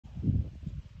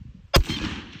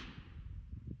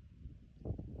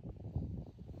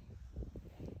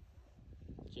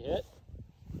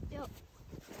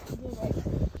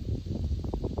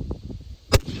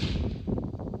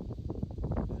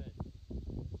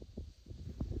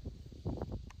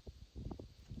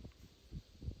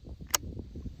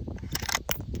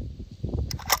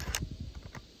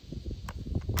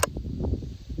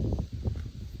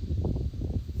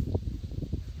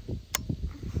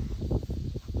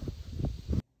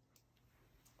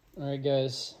Alright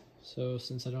guys, so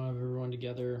since I don't have everyone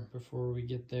together before we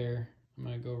get there, I'm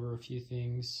going to go over a few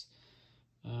things.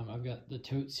 I've got the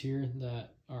totes here that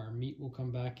our meat will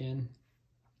come back in.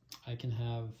 I can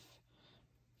have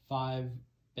 5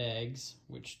 bags,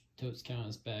 which totes count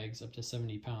as bags, up to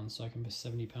 70 pounds, so I can put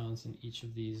 70 pounds in each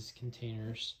of these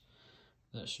containers.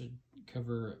 That should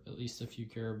cover at least a few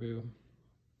caribou.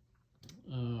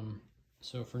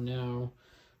 So for now,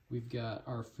 we've got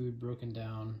our food broken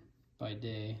down by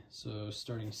day. So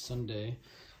starting Sunday,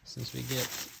 since we get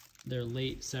there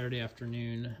late Saturday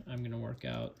afternoon, I'm going to work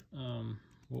out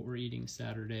what we're eating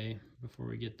Saturday before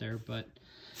we get there. But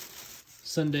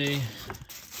Sunday,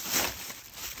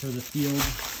 for the field,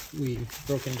 we've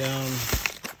broken down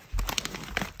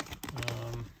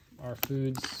our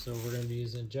foods. So we're going to be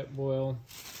using JetBoil.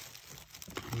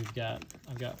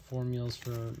 I've got 4 meals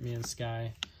for me and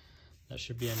Sky. That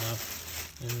should be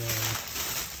enough. And then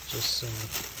just some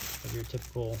of your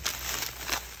typical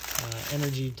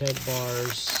energy type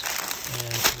bars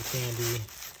and some candy.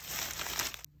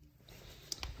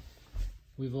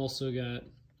 We've also got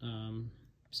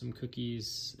some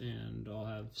cookies, and I'll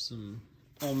have some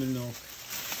almond milk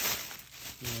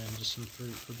and just some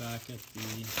fruit for back at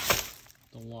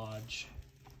the lodge.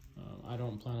 I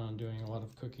don't plan on doing a lot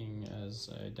of cooking, as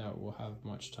I doubt we'll have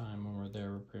much time when we're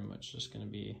there. We're pretty much just going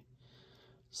to be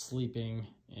sleeping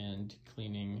and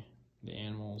cleaning the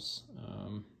animals.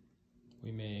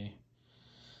 We may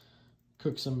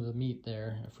cook some of the meat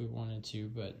there if we wanted to,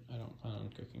 but I don't plan on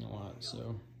cooking a lot,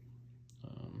 so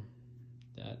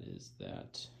that is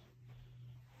that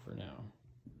for now.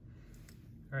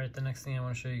 Alright, the next thing I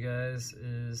want to show you guys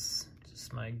is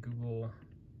just my Google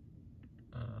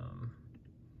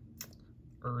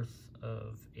Earth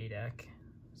of Adak.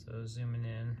 So zooming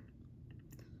in,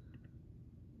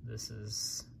 this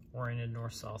is oriented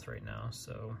north-south right now,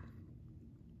 so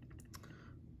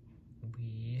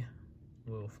we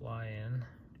will fly in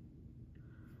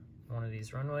one of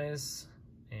these runways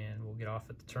and we'll get off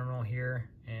at the terminal here,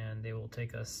 and they will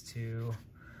take us to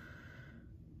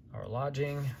our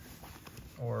lodging,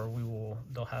 or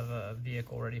they'll have a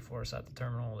vehicle ready for us at the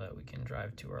terminal that we can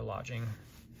drive to our lodging.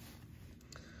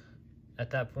 At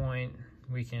that point,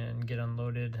 we can get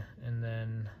unloaded and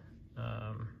then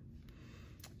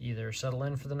either settle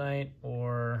in for the night,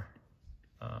 or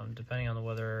depending on the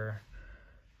weather,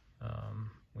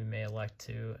 we may elect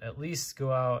to at least go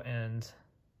out and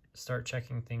start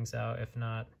checking things out, if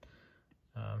not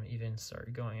even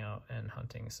start going out and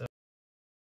hunting. So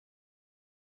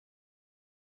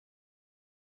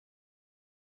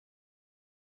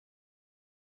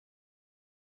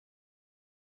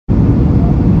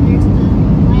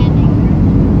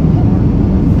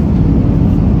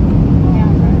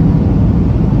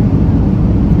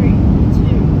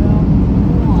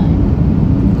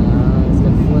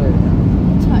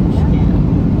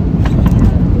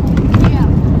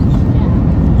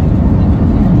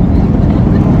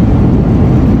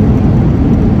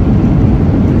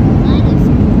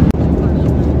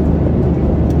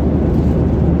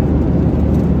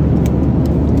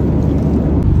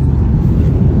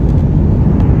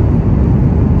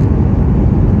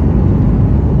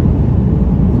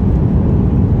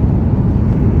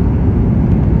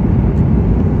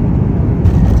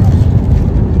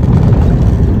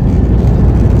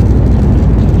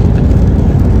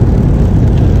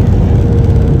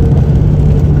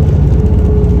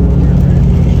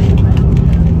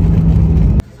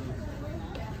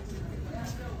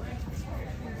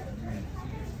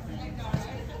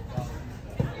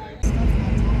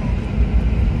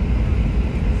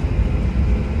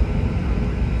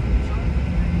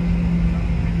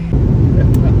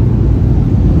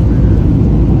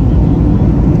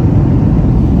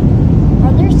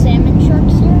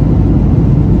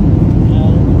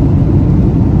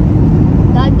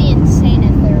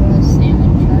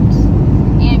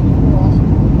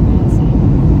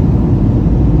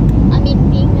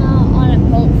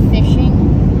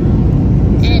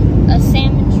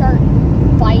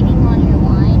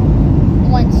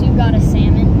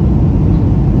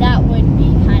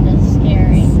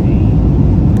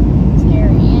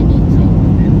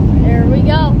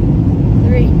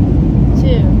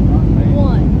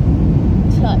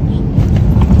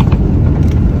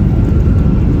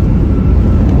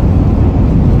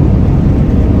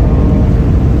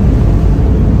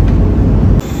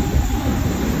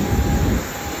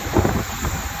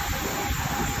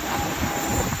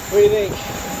what do you think?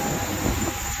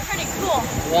 Pretty cool.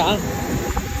 Yeah?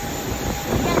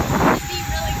 Yeah, to be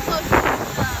really close to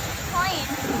the plane.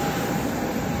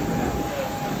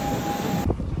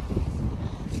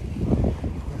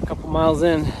 A couple miles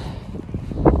in,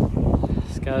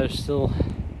 Sky Skylar's still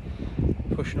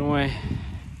pushing away.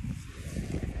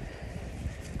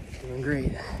 Doing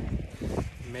great.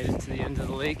 We made it to the end of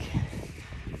the lake.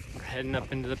 We're heading up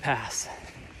into the pass.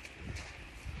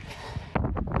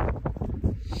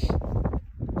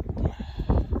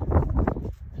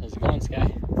 How's it going,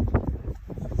 Sky?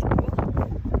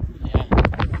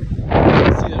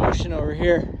 Yeah. See the ocean over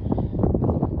here.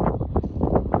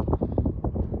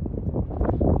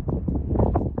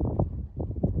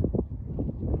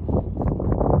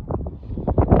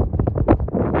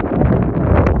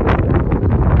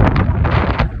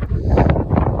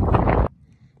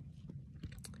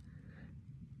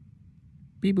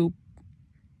 Beep boop.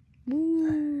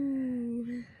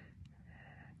 Ooh.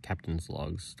 Captain's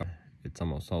logs. It's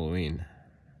almost Halloween.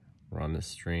 We're on this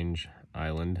strange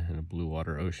island in a blue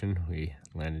water ocean. We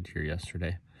landed here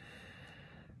yesterday.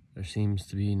 There seems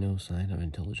to be no sign of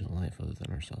intelligent life other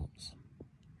than ourselves.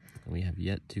 We have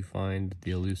yet to find the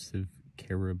elusive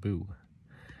caribou.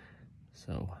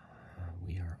 So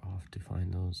we are off to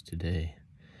find those today.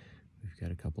 We've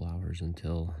got a couple hours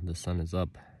until the sun is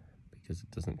up, because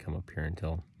it doesn't come up here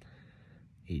until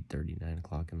 8:30, 9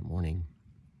 o'clock in the morning.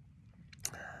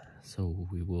 So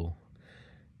we will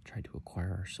try to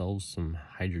acquire ourselves some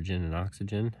hydrogen and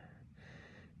oxygen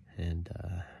and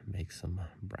make some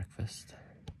breakfast.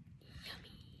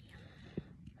 Yummy.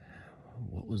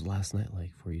 What was last night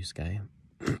like for you, Sky?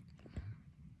 I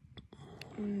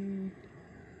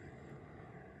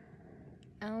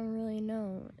don't really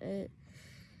know. It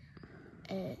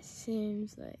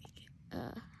seems like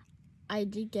I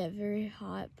did get very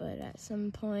hot, but at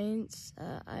some points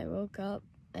I woke up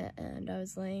and I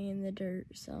was laying in the dirt,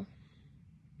 so.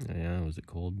 Yeah, was it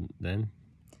cold then?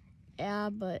 Yeah,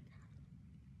 but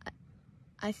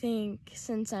I think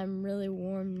since I'm really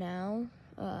warm now,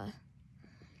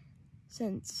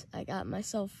 since I got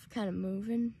myself kind of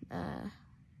moving,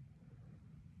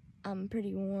 I'm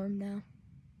pretty warm now.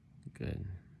 Good.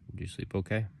 Did you sleep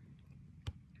okay?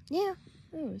 Yeah,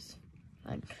 it was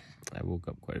fine. I woke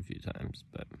up quite a few times,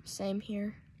 but... Same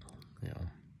here. Yeah.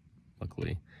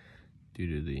 Luckily, due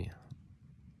to the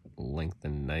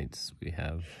lengthened nights, we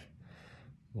have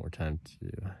more time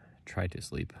to try to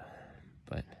sleep,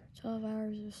 but... 12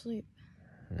 hours of sleep.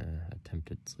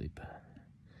 Attempted sleep.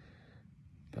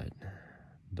 But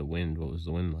the wind, what was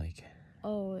the wind like?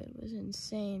 Oh, it was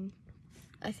insane.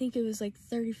 I think it was like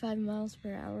 35 miles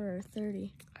per hour or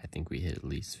 30. I think we hit at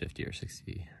least 50 or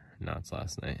 60 knots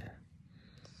last night.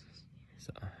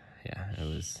 So, yeah, it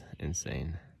was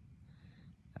insane.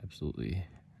 Absolutely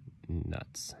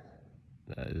nuts.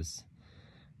 That is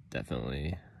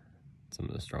definitely some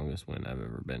of the strongest wind I've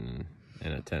ever been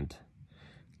in a tent.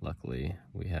 Luckily,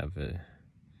 we have a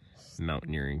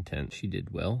mountaineering tent. She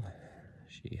did well.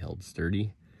 She held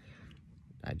sturdy.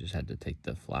 I just had to take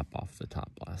the flap off the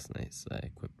top last night, so I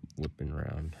quit whipping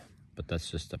around. But that's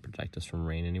just to protect us from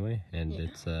rain anyway, and yeah.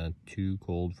 It's too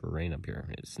cold for rain up here.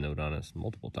 It snowed on us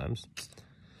multiple times.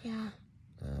 Yeah,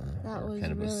 that was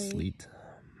kind of really... a sleet.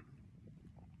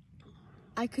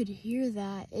 I could hear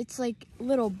that. It's like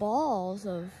little balls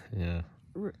of... Yeah.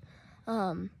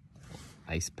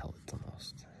 Ice pellets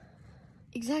almost.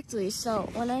 Exactly. So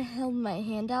when I held my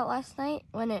hand out last night,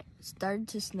 when it started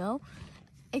to snow,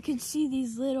 I could see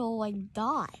these little like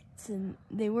dots, and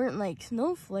they weren't like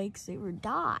snowflakes, they were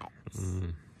dots.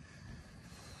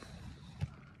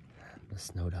 The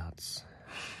snow dots.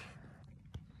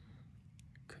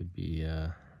 Could be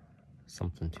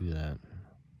something to that.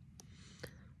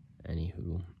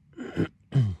 Anywho,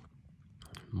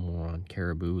 more on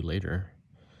caribou later.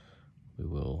 We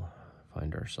will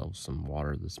find ourselves some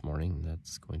water this morning.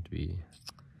 That's going to be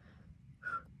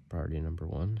priority number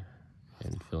one,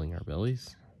 and filling our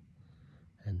bellies.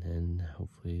 And then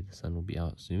hopefully the sun will be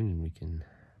out soon and we can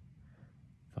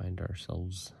find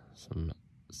ourselves some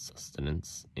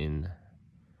sustenance in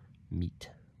meat.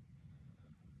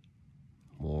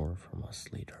 More from us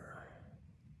later.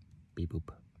 Beep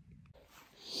boop.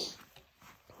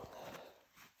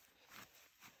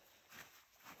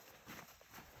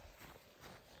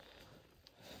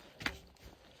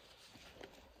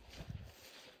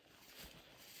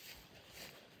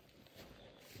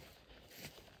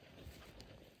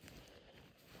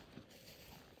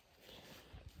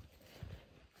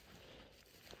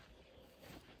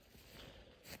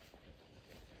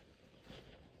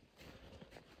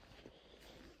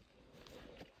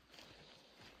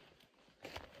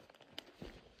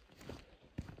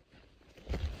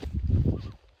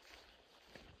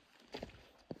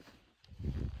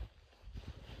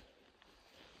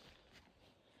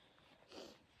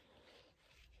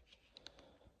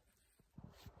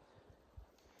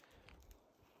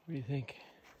 What do you think?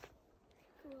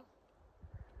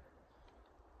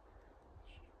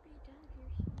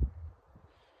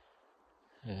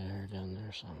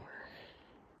 here somewhere.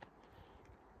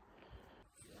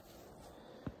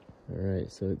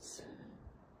 Alright, so it's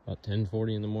about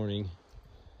 10:40 in the morning,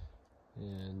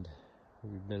 and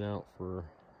we've been out for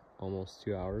almost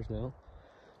 2 hours now,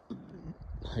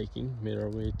 hiking. Made our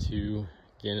way to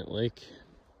Gannett Lake,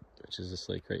 which is this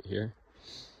lake right here.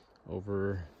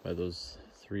 Over by those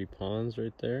 3 ponds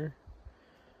right there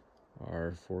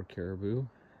are 4 caribou.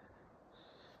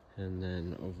 And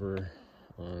then over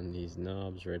on these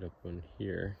knobs right up on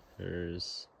here,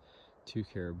 there's 2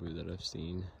 caribou that I've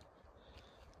seen.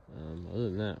 Other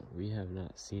than that, we have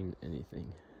not seen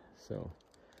anything. So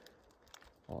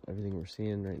everything we're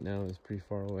seeing right now is pretty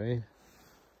far away.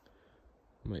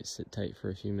 Might sit tight for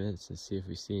a few minutes and see if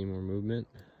we see any more movement.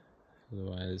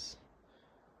 Otherwise,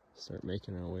 start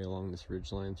making our way along this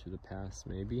ridge line through the pass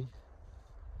maybe.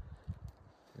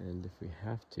 And if we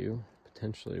have to,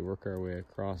 potentially work our way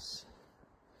across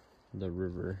the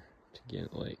river to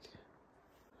Gannett Lake.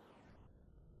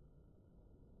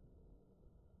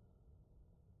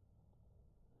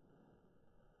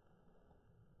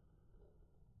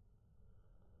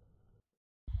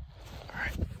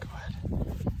 Alright, go ahead.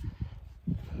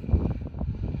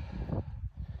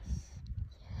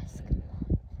 Yes, come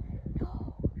on.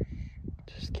 No.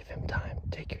 Just give him time.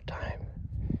 Take your time.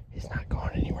 He's not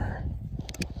going anywhere.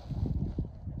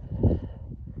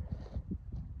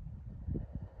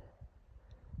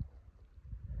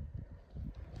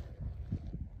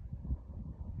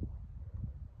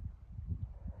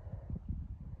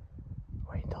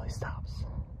 Wait until he stops.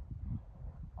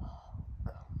 Oh,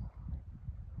 come on.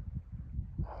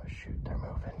 Oh shoot, they're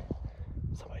moving.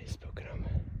 Somebody's spooking them.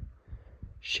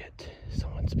 Shit,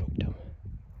 someone spooked him.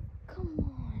 Come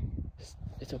on.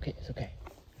 It's okay, it's okay.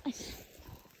 Come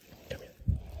here.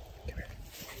 Come here.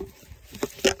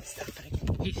 Stop it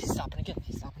again. He's stopping again.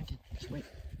 He's stopping